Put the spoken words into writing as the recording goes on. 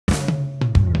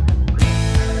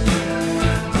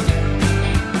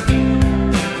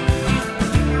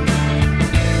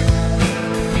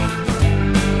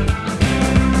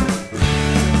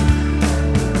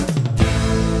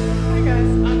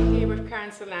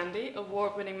Salandy,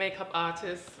 award-winning makeup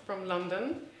artist from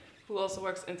London, who also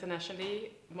works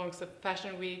internationally amongst the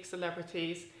fashion week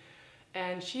celebrities.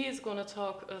 And she is going to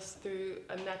talk us through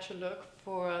a natural look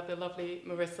for the lovely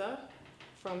Marissa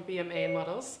from BMA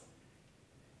Models.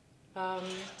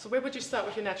 So where would you start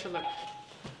with your natural look?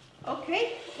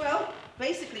 Okay, well,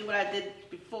 basically what I did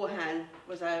beforehand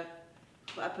was I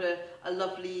put a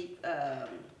lovely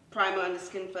primer on the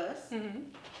skin first.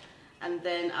 And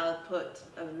then I'll put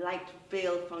a light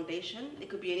veil foundation. It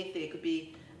could be anything. It could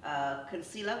be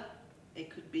concealer.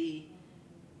 It could be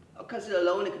concealer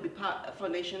alone. It could be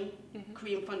foundation,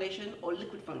 cream foundation, or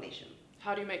liquid foundation.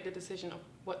 How do you make the decision of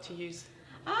what to use?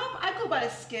 I go by the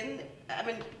skin. I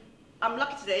mean, I'm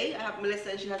lucky today. I have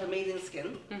Melissa and she has amazing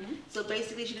skin. So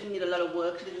basically she didn't need a lot of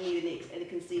work. She didn't need any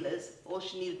concealers. All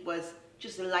she needed was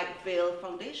just a light veil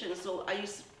foundation. So I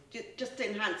used just to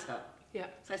enhance her. Yeah.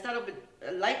 So I started with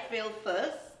a light veil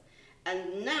first,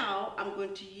 and now I'm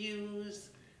going to use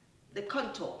the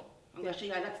contour. I'm going to show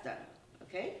you how that's done.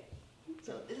 Okay?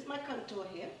 So this is my contour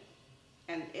here,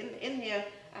 and in here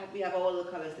we have all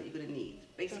the colors that you're going to need.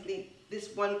 Basically,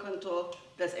 this one contour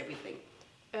does everything.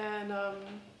 And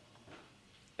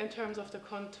in terms of the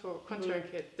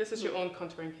contouring kit, this is your own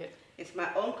contouring kit. It's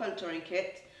my own contouring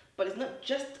kit, but it's not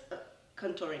just a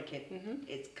contouring kit.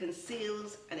 It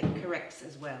conceals and it corrects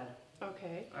as well.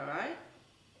 Okay. All right.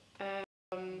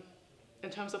 And in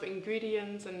terms of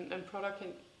ingredients and product,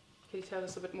 can you tell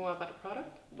us a bit more about the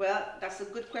product? Well, that's a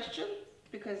good question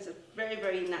because it's a very,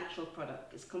 very natural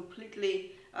product. It's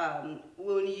completely,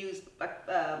 we only use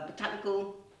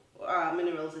botanical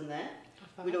minerals in there.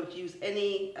 We don't use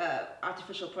any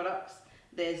artificial products.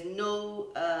 There's no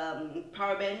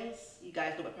parabens. You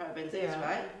guys know what parabens is,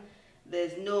 right?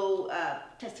 There's no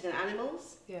testing on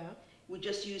animals. Yeah. We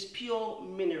just use pure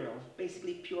mineral,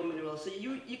 basically pure mineral. So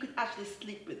you could actually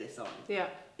sleep with this on,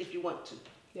 if you want to.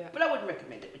 Yeah. But I wouldn't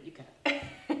recommend it, but you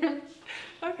can.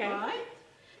 Okay. All right.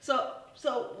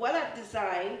 So what I've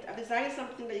designed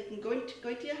something that you can go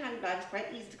into your handbag. It's quite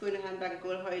easy to go in a handbag and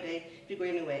go on holiday if you go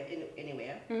anywhere.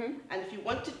 And if you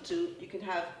wanted to, you can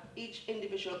have each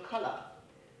individual color.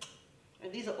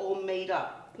 And these are all made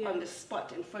up on the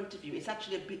spot in front of you. It's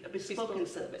actually a bespoken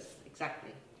service.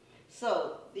 Exactly.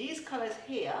 So these colors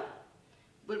here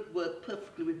would work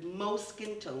perfectly with most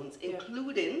skin tones,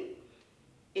 including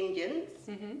Indians,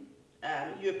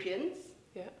 Europeans,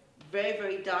 very,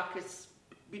 very darkest,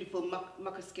 beautiful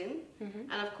mocha skin,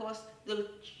 and of course the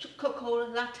cocoa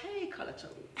latte color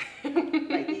tone,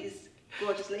 like these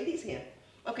gorgeous ladies here.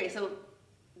 Okay, so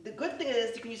the good thing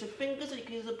is you can use your fingers, or you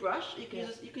can use a brush, or you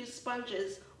can use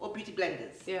sponges or beauty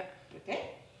blenders. Yeah. Okay.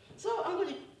 So I'm going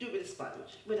to do it with a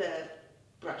sponge, with a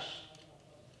brush.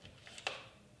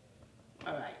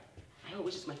 All right. I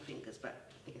always use my fingers, but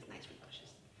I think it's nice with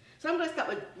brushes. So I'm going to start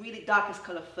with really darkest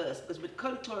color first, because with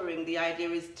contouring, the idea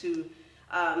is to,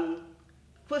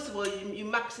 first of all, you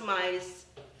maximize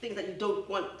things that you don't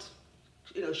want,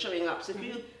 showing up. So if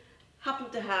you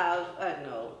happen to have, I don't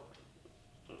know,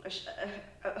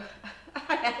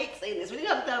 I hate saying this, but you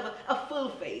happen to have a full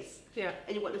face,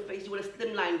 and you want to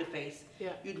slimline the face,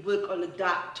 you'd work on the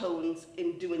dark tones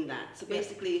in doing that. So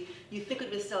basically, you think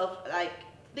of yourself like,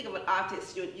 think of an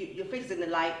artist, your face is in the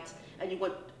light, and you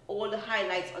want all the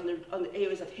highlights on the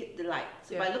areas that hit the light.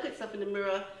 So if I look at yourself in the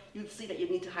mirror, you'd see that you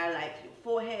need to highlight your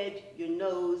forehead, your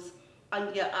nose,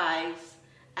 under your eyes,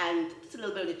 and just a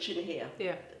little bit of the chin here.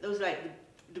 Yeah. Those are like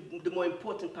the more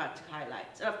important part to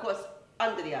highlight. And of course,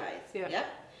 under the eyes. Yeah.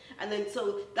 And then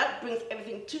so that brings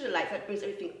everything to the light, that brings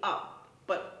everything up.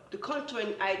 But the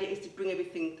contouring idea is to bring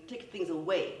everything, take things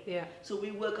away. Yeah. So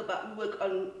we work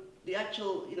on the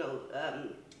actual,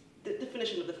 the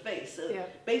definition of the face. So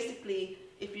basically,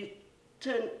 if you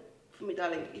turn, for me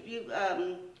darling, if you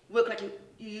work like you're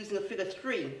using a figure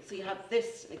 3, so you have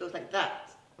this, and it goes like that.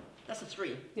 That's a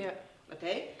 3. Yeah.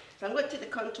 Okay? So I'm going to take the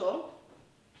contour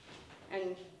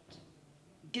and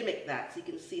gimmick that so you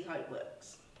can see how it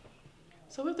works.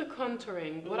 So with the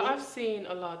contouring, what I've seen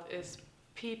a lot is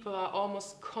people are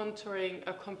almost contouring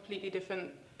a completely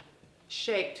different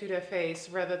shape to their face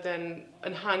rather than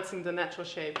enhancing the natural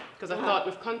shape. Because I thought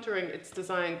with contouring, it's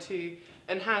designed to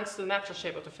enhance the natural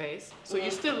shape of the face. So you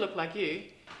still look like you.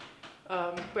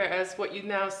 Whereas what you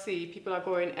now see, people are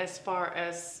going as far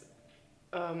as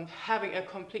having a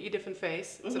completely different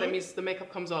face. So that means the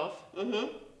makeup comes off.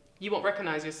 You won't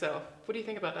recognize yourself. What do you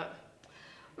think about that?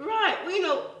 Right.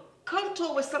 Well,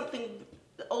 contour was something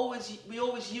that we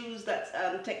always use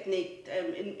that technique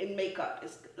in makeup.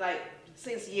 It's like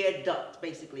since year dot,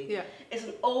 basically. Yeah. It's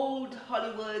an old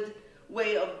Hollywood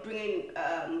way of bringing,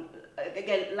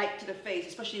 again, light to the face,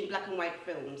 especially in black and white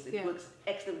films. It works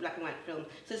excellent in black and white films.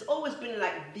 So it's always been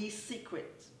like the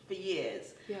secret for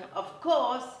years. Yeah. Of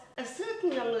course, a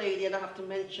certain young lady, and I have to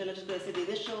mention, I'm just going to say the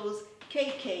initials,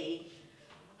 KK,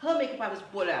 her makeup artist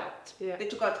bought out. Yeah. They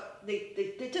took out,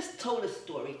 they just told a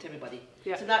story to everybody.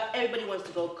 Yeah. So now everybody wants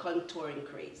to go contouring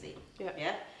crazy. Yeah.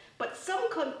 Yeah. But some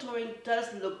contouring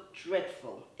does look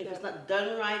dreadful. If it's not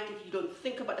done right, if you don't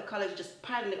think about the colors, you just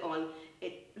pile it on,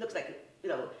 it looks like, you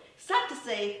know, sad to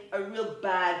say, a real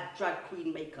bad drag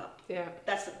queen makeup. Yeah.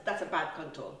 That's a bad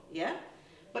contour, yeah?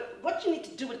 But what you need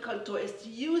to do with contour is to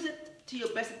use it to your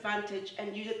best advantage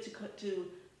and use it to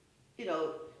you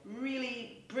know,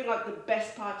 really bring out the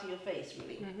best part of your face,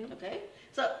 really, okay?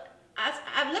 So as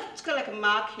I've left just kind of like a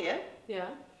mark here. Yeah.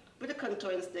 With a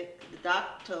contouring stick, the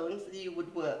dark tones that you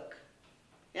would work,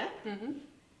 yeah?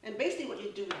 And basically what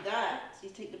you do with that, you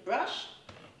take the brush,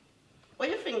 or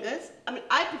your fingers. I mean,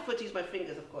 I prefer to use my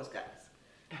fingers, of course, guys,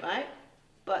 right?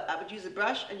 But I would use a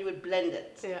brush and you would blend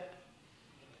it. Yeah.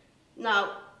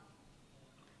 Now,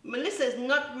 Melissa is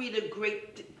not really a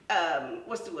great,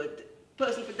 what's the word,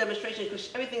 person for demonstration because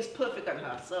everything's perfect on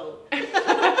her, so.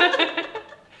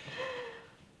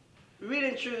 Really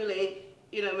and truly,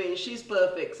 you know what I mean, she's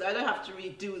perfect, so I don't have to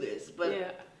redo this, but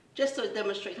just to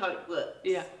demonstrate how it works.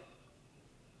 Yeah.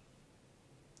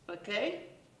 Okay?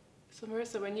 So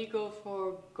Marissa, when you go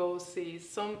for go-sees,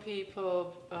 some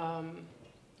people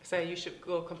say you should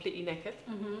go completely naked.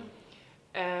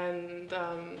 And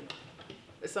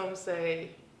some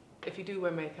say if you do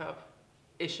wear makeup,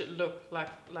 it should look like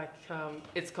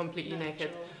it's completely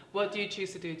naked. What do you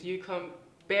choose to do? Do you come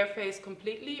barefaced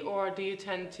completely, or do you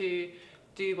tend to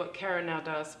do what Karen now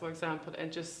does, for example,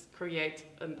 and just create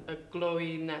a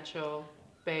glowy, natural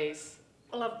base?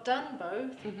 Well, I've done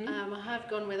both. I have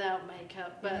gone without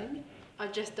makeup, but I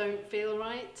just don't feel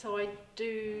right. So I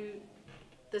do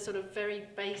the sort of very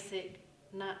basic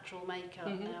natural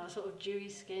makeup now, sort of dewy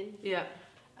skin. Yeah.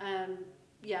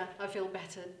 Yeah, I feel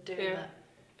better doing that.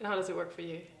 And how does it work for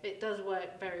you? It does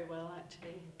work very well,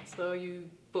 actually. So you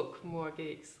book more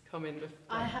gigs, come in with...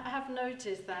 I have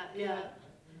noticed that, yeah.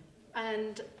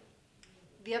 And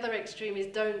the other extreme is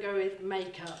don't go with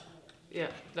makeup.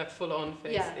 Yeah, like full on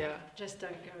face, yeah. Just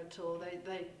don't go at all. They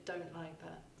don't like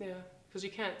that. Yeah, because you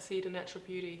can't see the natural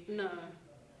beauty. No.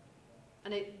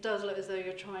 And it does look as though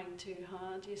you're trying too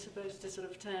hard. You're supposed to sort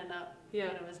of turn up, you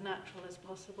know, as natural as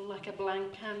possible, like a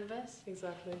blank canvas.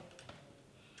 Exactly.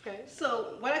 Okay.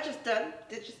 So what I did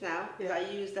just now, is I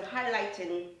used the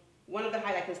highlighting, one of the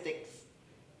highlighting sticks.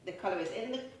 The color is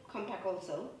in the compact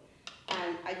also.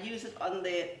 And I use it on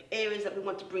the areas that we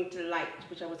want to bring to light,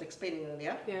 which I was explaining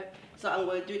earlier. Yeah. So I'm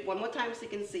going to do it one more time so you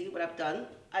can see what I've done.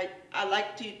 I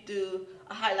like to do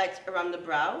a highlight around the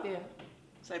brow. Yeah.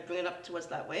 So I bring it up towards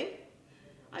that way.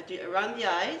 I do it around the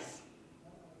eyes.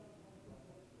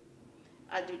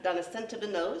 I do it down the center of the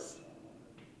nose.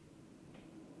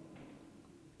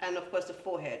 And of course the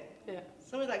forehead. Yeah.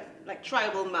 Something like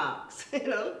tribal marks, you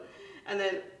know. And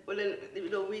then, you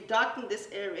know, we darken this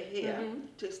area here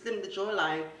to slim the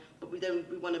jawline, but we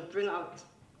want to bring out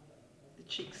the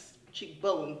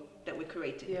cheekbone that we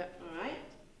created. Yeah. All right.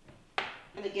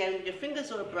 And again, with your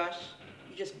fingers or a brush,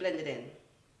 you just blend it in.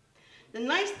 The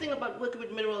nice thing about working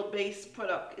with mineral-based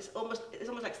product is it's almost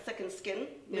like second skin,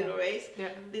 mineral rays.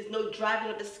 Yeah. There's no dragging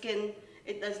of the skin.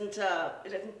 It doesn't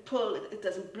pull. It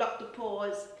doesn't block the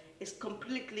pores. It's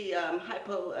completely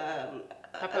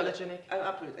hypoallergenic.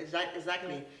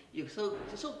 Exactly. Yeah. You're so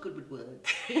good with words.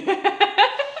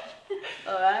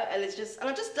 All right, and I've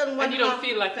just done one. And you don't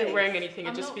feel like you're wearing anything.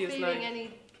 It just feels like. I'm not feeling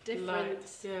any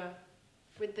difference. Yeah.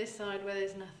 With this side where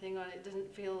there's nothing on it,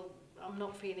 doesn't feel. I'm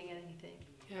not feeling anything.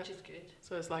 Yeah. Which is good.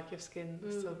 So it's like your skin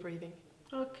is still breathing.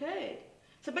 Okay.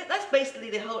 So that's basically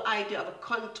the whole idea of a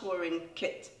contouring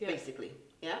kit, basically.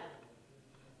 Yeah.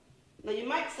 Now you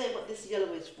might say what this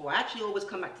yellow is for. I actually always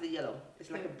come back to the yellow. It's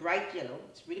like a bright yellow.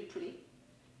 It's really pretty.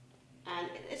 And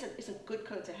it's a good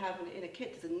color to have in a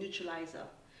kit. It's a neutralizer.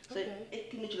 So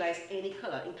it can neutralize any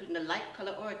color, including a light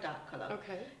color or a dark color.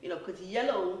 Okay. You know, because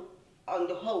yellow on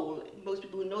the whole, most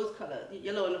people who knows color,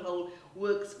 yellow on the whole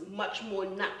works much more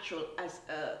natural as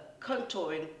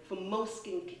contouring for most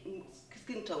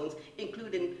skin tones,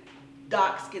 including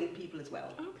dark skinned people as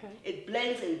well. Okay. It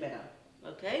blends in better.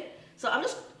 Okay. So I'm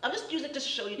just using it to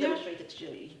show you, demonstrate it to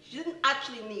show you. You didn't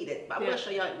actually need it, but I'm going to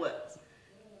show you how it works.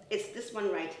 It's this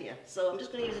one right here. So I'm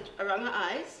just going to use it around her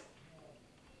eyes.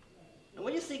 And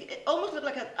when you see, it almost looks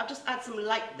like I've just add some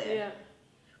light there. Yeah.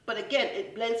 But again,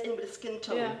 it blends in with the skin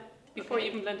tone. Yeah. Before you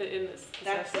even blend it in,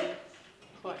 that's it.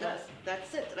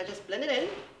 That's it. And I just blend it in.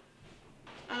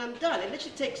 And I'm done. It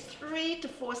literally takes 3 to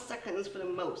 4 seconds for the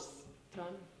most.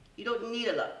 Done. You don't need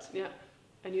a lot. Yeah.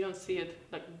 And you don't see it.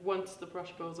 Like once the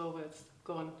brush goes over, it's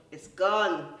gone. It's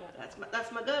gone. Yeah.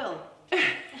 That's my girl.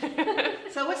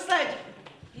 So what side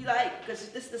you like? Because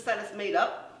this is the side that's made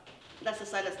up. That's the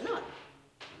side that's not.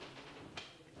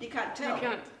 You can't tell. You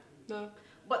can't. No.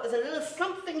 But there's a little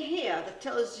something here that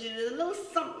tells you there's a little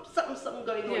something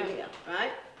going on here,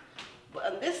 right?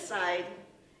 But on this side,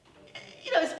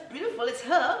 you know, it's beautiful. It's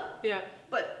her. Yeah.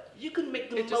 But you can make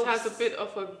the most. It just has a bit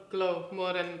of a glow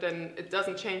more than it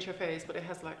doesn't change her face, but it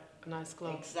has like a nice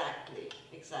glow. Exactly.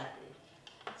 Exactly.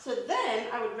 So then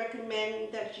I would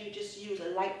recommend that you just use a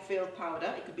light veil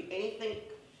powder. It could be anything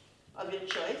of your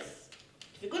choice.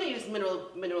 If you're going to use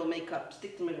mineral makeup,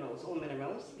 stick to minerals, all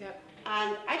minerals. Yeah.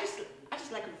 And I just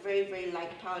like a very, very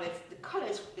light powder. The color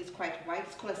is quite white.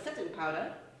 It's called a setting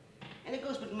powder. And it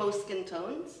goes with most skin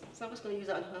tones. So I'm just going to use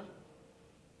it on her.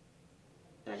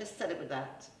 And I just set it with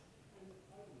that.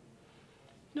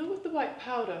 You know, with the white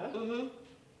powder,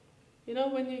 you know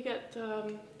when you get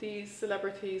these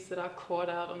celebrities that are caught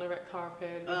out on the red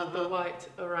carpet with the white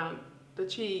around the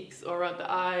cheeks or around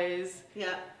the eyes?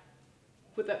 Yeah.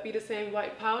 Would that be the same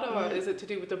white powder, or is it to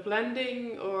do with the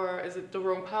blending, or is it the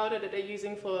wrong powder that they're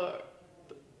using for,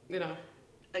 you know?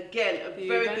 Again, a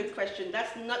very good question.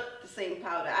 That's not the same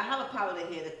powder. I have a powder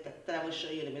here that I will show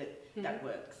you in a minute that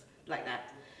works like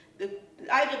that. The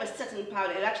idea of a setting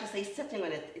powder, it actually says setting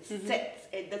on it. It sets,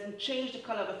 it doesn't change the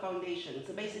color of the foundation.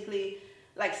 So basically,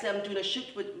 like say I'm doing a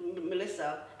shoot with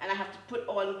Melissa, and I have to put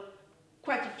on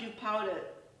quite a few powder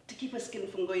to keep her skin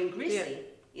from going greasy.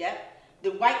 Yeah.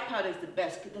 The white powder is the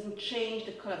best because it doesn't change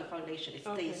the color of the foundation. It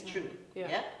stays true.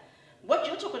 Yeah. What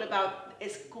you're talking about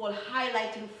is called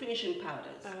highlighting finishing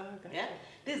powders. Gotcha. Yeah.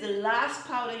 This is the last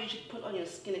powder you should put on your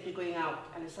skin if you're going out,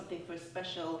 and it's something for a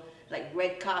special, like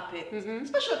red carpet,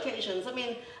 special occasions. I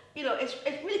mean, you know, it's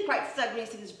really quite sad when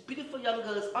you see these beautiful young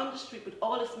girls on the street with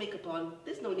all this makeup on.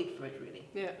 There's no need for it, really.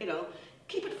 Yeah. You know,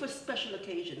 keep it for special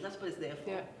occasions. That's what it's there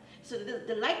for. Yeah. So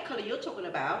the light color you're talking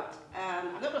about,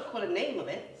 I'm not going to call a name of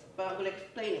it, but I'm going to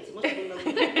explain it so most people know what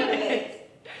it is.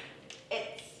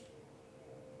 It's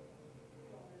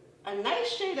a nice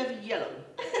shade of yellow.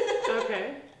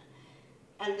 Okay.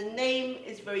 And the name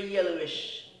is very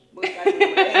yellowish. Most likely what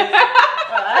it is.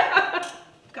 Alright?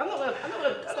 I'm not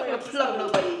going to plug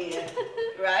nobody here.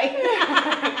 Right?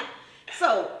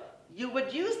 So, you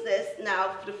would use this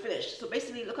now for the finish. So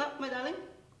basically, look up, my darling.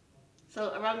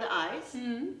 So around the eyes.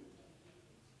 And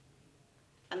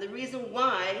the reason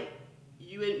why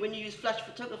when you use flash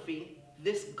photography,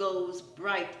 this goes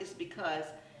bright is because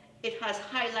it has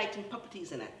highlighting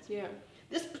properties in it. Yeah.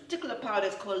 This particular powder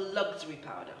is called luxury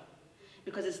powder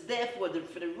because it's there for the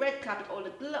red carpet, all the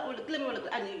glimmer,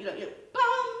 and you know,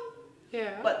 boom.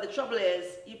 Yeah. But the trouble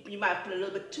is, you might have put a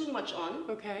little bit too much on.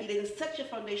 Okay. You didn't set your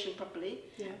foundation properly.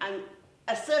 Yeah. And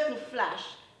a certain flash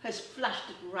has flashed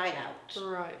it right out.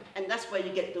 Right. And that's why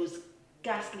you get those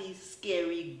ghastly,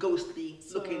 scary, ghostly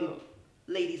looking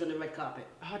ladies on the red carpet.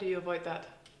 How do you avoid that?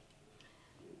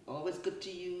 Always good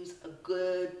to use a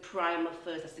good primer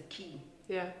first. That's the key.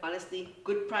 Yeah. Honestly,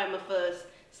 good primer first.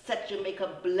 Set your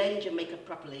makeup, blend your makeup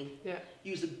properly. Yeah.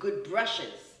 Use good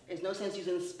brushes. There's no sense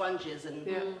using sponges and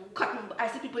cotton. I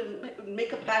see people in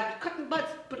makeup bags with cotton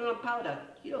buds putting on powder.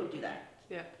 You don't do that.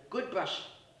 Yeah. Good brush.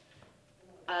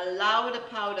 Allow the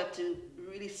powder to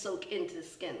really soak into the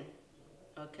skin.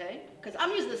 Okay? Because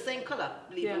I'm using the same color,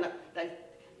 believe it or not. That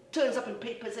turns up in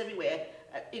papers everywhere,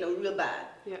 you know, real bad.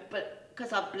 Yeah. But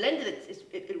because I've blended it,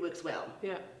 it works well.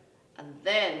 Yeah. And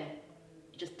then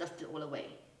you just dust it all away.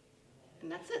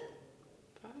 And that's it.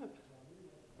 Fab.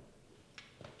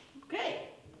 Okay.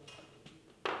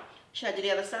 Should I do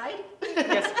the other side?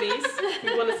 Yes, please.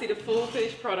 We want to see the full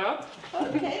finished product.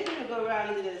 Okay, we're going to go around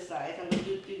and do the other side. I'm going to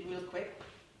do it real quick.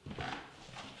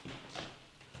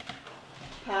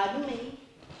 Pardon me.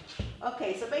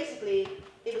 Okay, so basically,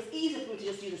 it was easy for me to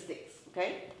just use the sticks,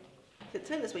 okay? So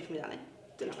turn this way for me, darling.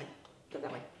 Turn that way. Turn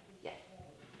that way. Yeah.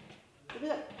 So we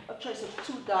have a choice of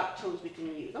 2 dark tones we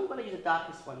can use. I'm going to use the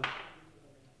darkest one.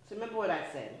 So remember what I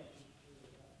said.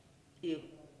 You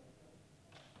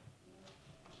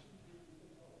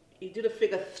do the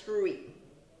figure 3,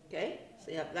 okay?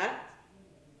 So you have that.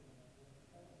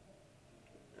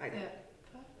 Like that.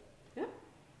 Yeah?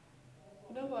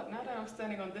 You know what, now that I'm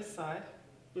standing on this side,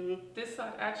 this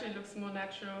side actually looks more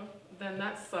natural than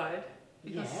that side.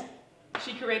 Because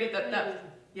she created that,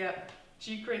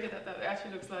 she created that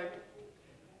actually looks like.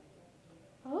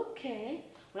 Okay.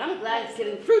 Well, I'm glad it's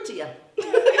getting fruitier.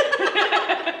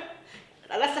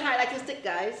 Now that's the highlighting stick,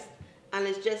 guys. And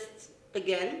it's just,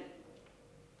 again,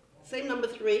 same number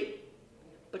 3,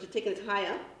 but you're taking it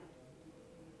higher.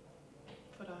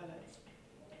 For the highlights.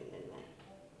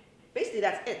 Basically,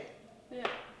 that's it. Yeah.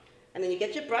 And then you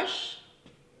get your brush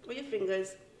or your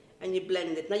fingers and you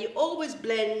blend it. Now, you always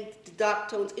blend the dark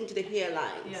tones into the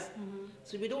hairlines. Yeah.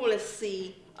 So we don't want to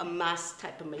see a mask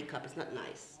type of makeup. It's not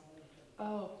nice.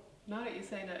 Oh, now that you're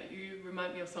saying that, you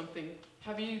remind me of something.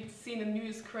 Have you seen the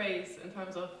news craze in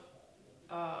terms of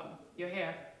your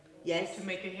hair? Yes. To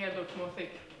make your hair look more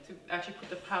thick, to actually put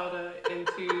the powder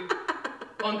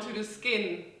onto the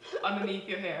skin underneath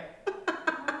your hair.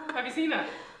 Have you seen that?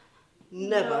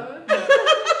 Never. No.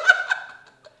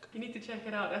 You need to check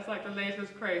it out. That's like the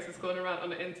latest craze that's going around on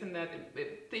the internet.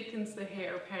 It thickens the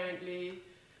hair apparently.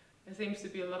 There seems to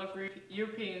be a lot of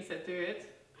Europeans that do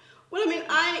it. Well, I mean,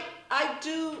 I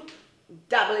do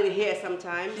dabble in hair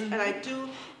sometimes, and I do,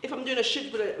 if I'm doing a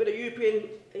shoot with a European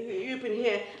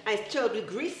hair and it's terribly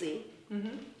greasy,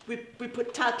 we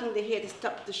put talc in the hair to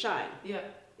stop the shine. Yeah.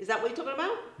 Is that what you're talking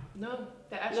about? No,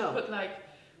 they actually put like,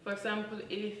 for example,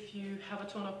 if you have a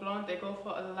tone of blonde, they go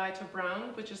for a lighter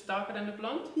brown, which is darker than the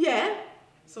blonde. Yeah.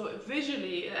 So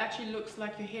visually, it actually looks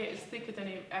like your hair is thicker than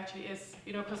it actually is.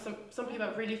 You know, because some people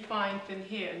have really fine, thin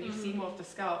hair, and you see more of the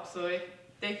scalp. So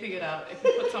they figured out if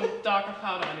you put some darker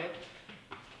powder on it,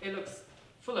 it looks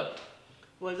fuller.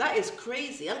 Well, that is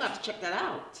crazy. I'm going to have to check that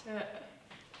out. Yeah.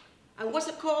 And what's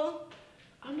it called?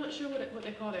 I'm not sure what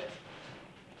they call it.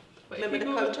 But remember the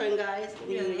contouring guys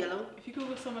in yellow? If you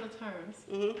Google some of the terms,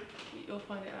 you'll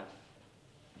find it out.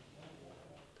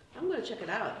 I'm going to check it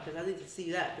out because I need to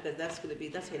see that because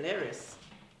that's hilarious.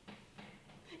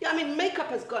 Yeah, I mean, makeup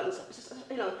has gotten,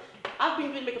 you know, I've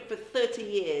been doing makeup for 30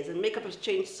 years and makeup has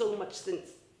changed so much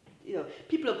since, you know,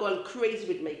 people have gone crazy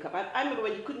with makeup. I remember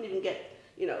when you couldn't even get,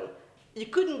 you know, you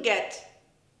couldn't get,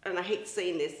 and I hate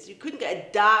saying this, you couldn't get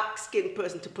a dark-skinned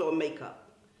person to put on makeup.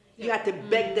 You had to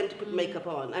beg them to put makeup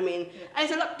on. I mean, and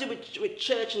it's a lot to do with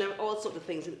church and all sorts of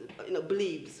things, you know,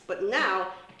 beliefs. But now,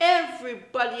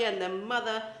 everybody and their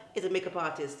mother is a makeup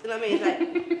artist. You know what I mean?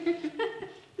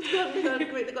 It's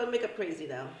like, they're going makeup crazy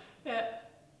now. Yeah.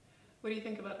 What do you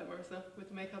think about that, Marissa,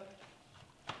 with makeup?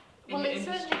 Well, it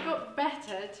certainly got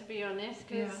better, to be honest,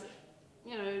 because,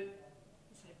 you know,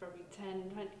 say probably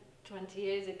 10, 20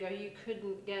 years ago, you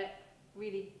couldn't get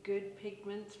really good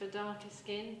pigments for darker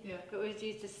skin. Yeah. It always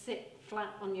used to sit flat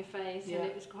on your face and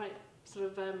it was quite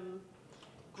sort of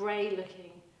grey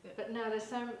looking. Yeah. But now there's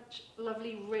so much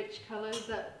lovely rich colours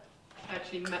that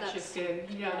actually match your skin.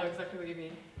 Yeah, I know exactly what you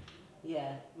mean.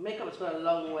 Yeah, makeup has gone a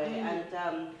long way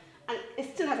and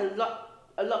it still has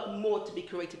a lot more to be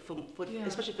created for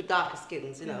especially for darker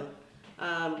skins, you know.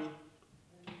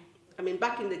 I mean,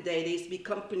 back in the day, there used to be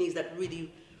companies that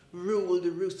really rule the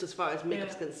roost as far as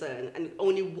makeup's concerned, and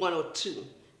only one or two.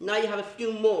 Now you have a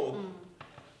few more,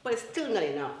 but it's still not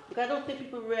enough. Because I don't think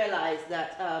people realize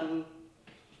that,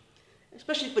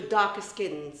 especially for darker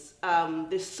skins,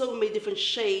 there's so many different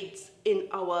shades in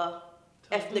our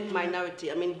ethnic minority.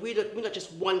 I mean, we're not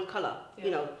just one color.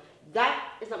 You know,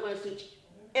 that is not going to suit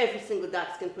every single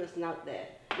dark-skinned person out there.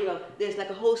 You know, there's like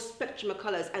a whole spectrum of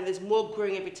colors, and there's more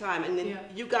growing every time. And then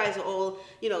you guys are all,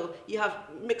 you know, you have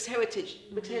mixed heritage.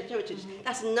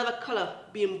 That's another color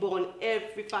being born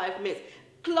every 5 minutes.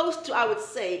 Close to, I would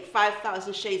say,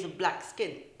 5,000 shades of black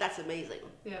skin. That's amazing.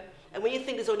 Yeah. And when you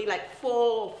think there's only like 4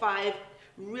 or 5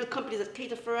 real companies that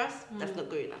cater for us, that's not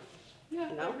good enough. Yeah,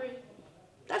 you know? I agree.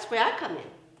 That's where I come in.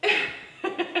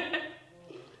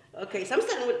 Okay, so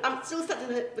I'm still starting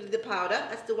with the powder.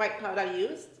 That's the white powder I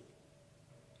used.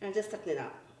 And just setting it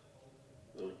up.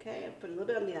 Okay, I put a little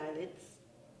bit on the eyelids.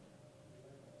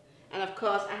 And of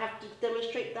course, I have to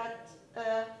demonstrate that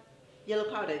yellow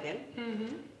powder again.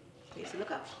 Okay, so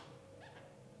look up.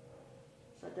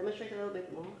 So I demonstrate a little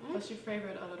bit more. What's your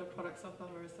favorite out of the products so far,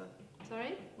 Marissa?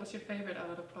 Sorry? What's your favorite out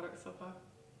of the products so far?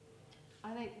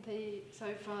 I think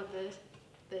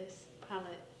this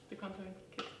palette. The contouring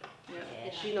kit.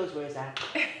 Yeah, she knows where it's at.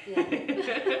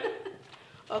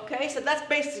 Okay, so that's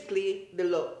basically the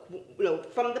look, you know,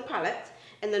 from the palette,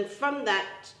 and then from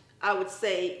that, I would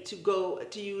say to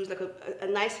use like a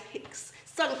nice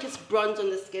sun-kissed bronze on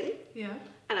the skin. Yeah.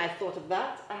 And I thought of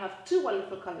that. I have 2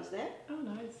 wonderful colors there. Oh,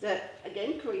 nice. That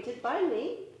again created by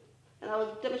me, and I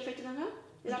will demonstrate it on her.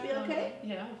 Will that be okay?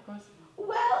 Yeah, of course.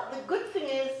 Well, the good thing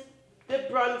is they're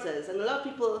bronzers, and a lot of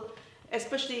people,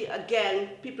 especially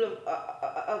again people of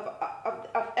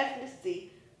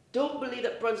ethnicity, don't believe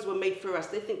that bronzers were made for us.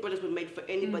 They think bronzers were made for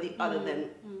anybody other than.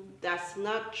 That's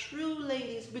not true,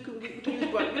 ladies. We can use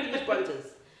bronzers.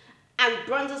 And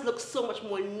bronzers look so much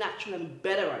more natural and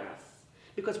better on us.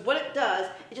 Because what it does,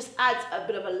 it just adds a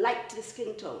bit of a light to the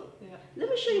skin tone. Yeah. Let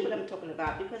me show you what I'm talking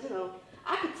about, because, you know,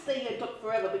 I could stay here and talk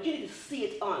forever, but you need to see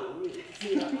it on, really, to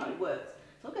see how it works.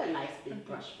 So I've got a nice big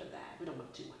brush for that. We don't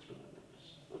want too much. We don't want that brush.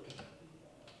 Okay.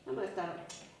 I'm going to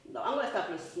start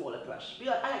with a smaller brush.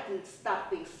 Because I like to start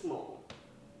things small.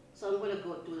 So I'm going to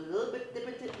go do a little bit, dip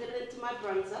it into my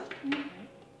bronzer. Okay.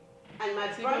 And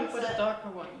my so bronzer. you're going for the darker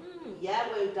one. Yeah,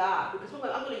 I'm going dark, because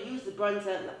I'm going to use the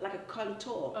bronzer like a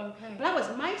contour. Okay. But that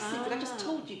was my secret. I just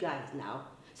told you guys now.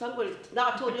 So I'm going to,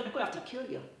 now I told you, I'm going to have to kill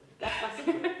you. That's my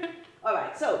secret. All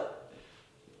right, so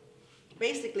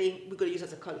basically we're going to use it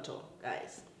as a contour,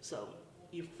 guys. So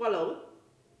you follow.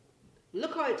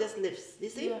 Look how it just lifts. You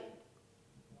see? Yeah.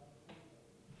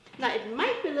 Now it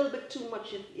might be a little bit too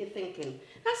much if you're thinking.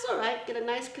 That's all right. Get a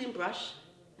nice clean brush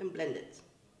and blend it.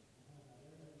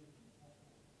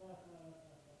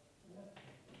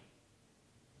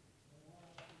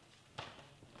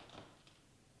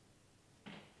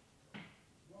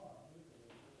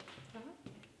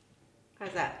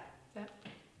 How's that? Yeah.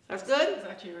 That's good? It's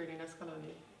actually a really nice color on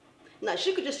you. Now,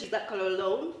 she could just use that color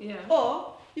alone. Yeah.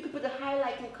 Or you could put a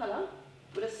highlighting color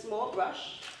with a small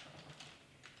brush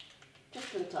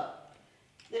just on top.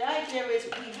 The idea is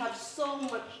we have so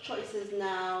much choices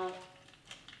now.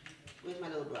 Where's my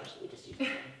little brush? Let me just use that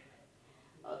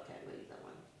one. Okay, I'm going to use that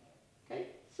one. Okay.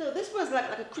 So this one's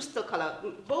like a crystal color.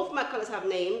 Both my colors have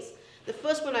names. The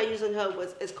first one I used on her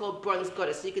is called Bronze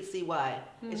Goddess, so you can see why.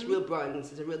 It's real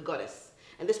bronze, it's a real goddess.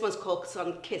 And this one's called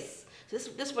Sun Kiss. So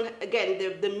this one, again,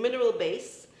 the mineral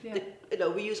base. Yeah.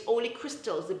 We use only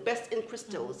crystals, the best in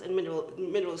crystals and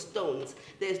mineral stones.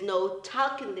 There's no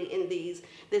talc in these.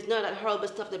 There's none of that horrible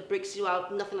stuff that breaks you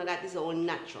out, nothing like that. These are all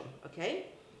natural, okay?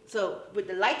 So with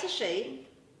the lighter shade,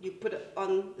 you put it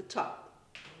on the top,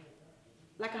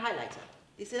 like a highlighter.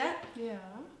 You see that? Yeah.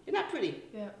 Isn't that pretty?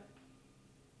 Yeah.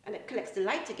 And it collects the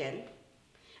light again.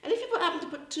 And if you happen to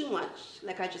put too much,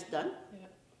 like I just done, yeah,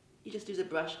 you just use a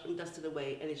brush and dust it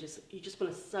away, and you just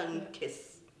want a sun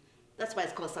kiss. That's why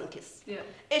it's called sun kiss. Yeah.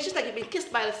 It's just like you've been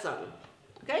kissed by the sun.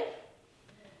 Okay?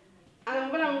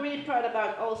 And what I'm really proud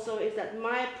about also is that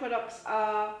my products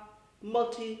are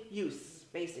multi-use,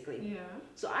 basically. Yeah.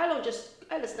 So I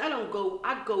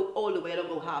go all the way, I don't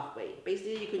go halfway.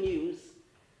 Basically, you can use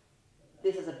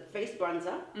this as a face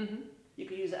bronzer. You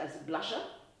can use it as a blusher.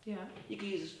 Yeah. You can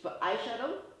use it for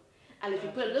eyeshadow. And if you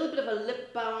put a little bit of a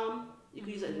lip balm, you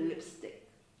can use it as a lipstick.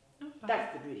 Okay.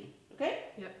 That's the beauty. Okay?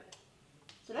 Yeah.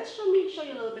 So let's show you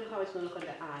a little bit how it's going to look on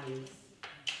the eyes.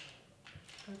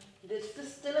 This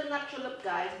is still a natural look,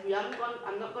 guys.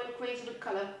 I'm not going crazy with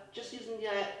color, just using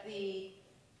the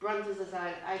bronzers as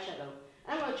eyeshadow.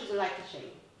 I'm going to choose a lighter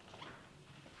shade.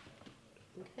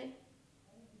 Okay?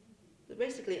 So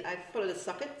basically, I follow the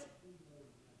socket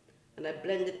and I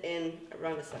blend it in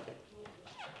around the socket.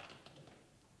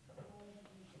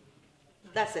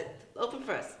 That's it. Open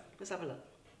first. Let's have a look.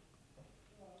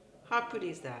 How pretty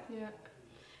is that? Yeah.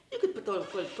 You could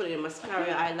put it in mascara,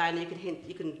 eyeliner.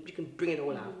 You can bring it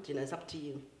all out. You know, it's up to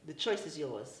you. The choice is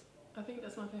yours. I think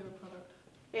that's my favorite product.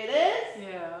 It is?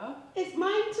 Yeah. It's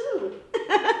mine too.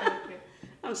 Okay.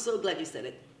 I'm so glad you said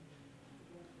it.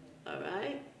 All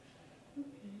right. Okay.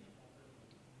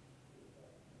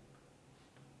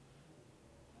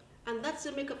 And that's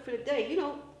the makeup for the day. You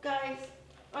know, guys,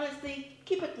 honestly,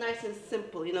 keep it nice and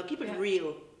simple. You know, keep it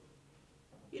real.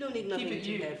 You don't need nothing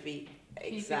too heavy.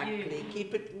 Exactly.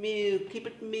 Keep it me,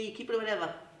 keep it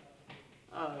whatever.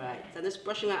 All right. So I'm just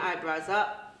brushing my eyebrows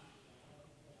up.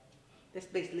 This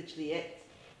is literally it.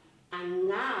 And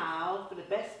now, for the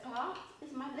best part,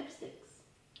 is my lipsticks.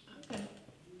 Okay.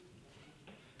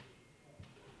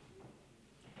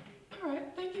 All right.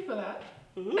 Thank you for that.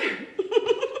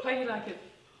 How do you like it?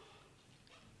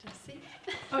 Did you see?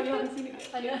 Oh, you haven't seen it?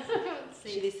 I haven't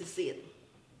seen it. She needs to see it.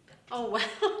 Oh, well.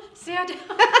 See, I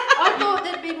thought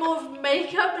there'd be more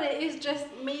makeup, but it is just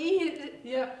me.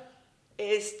 Yeah.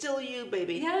 It's still you,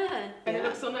 baby. Yeah. And it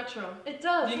looks so natural. It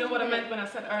does. Do you know what I meant when I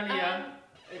said earlier?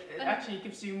 It actually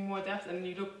gives you more depth and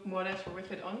you look more natural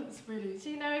with it on. It's really... So,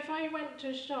 you know, if I went to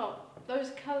a shop,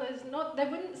 those colours, they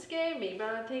wouldn't scare me,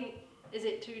 but I think, is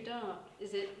it too dark?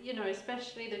 Is it, you know,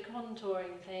 especially the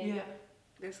contouring thing? Yeah.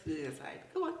 Let's do the other side.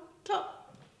 Come on,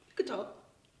 talk. You can talk.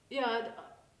 Yeah,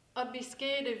 I'd be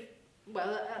scared of,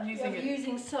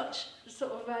 using such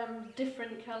sort of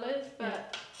different colours,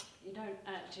 but you don't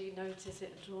actually notice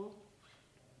it at all.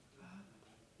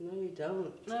 No, you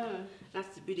don't. No.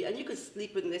 That's the beauty. And you can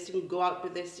sleep in this, you can go out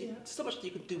with this. Yeah. So much that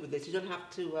you can do with this. You don't have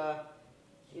to,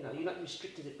 you know, you're not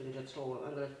restricted with it at all.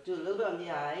 I'm going to do a little bit on the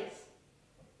eyes.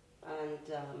 And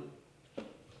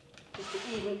just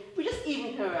to we just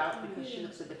evened her out because she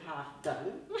looks a bit half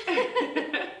done.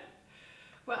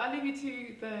 Well, I'll leave you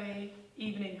to the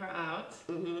evening her out.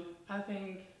 I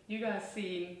think you guys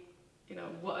seen, you know,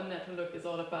 what a natural look is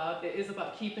all about. It is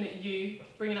about keeping it you,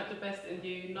 bringing out the best in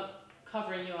you, not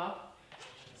covering you up.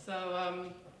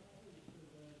 So,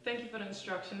 thank you for the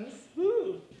instructions.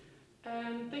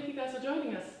 And thank you guys for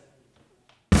joining us.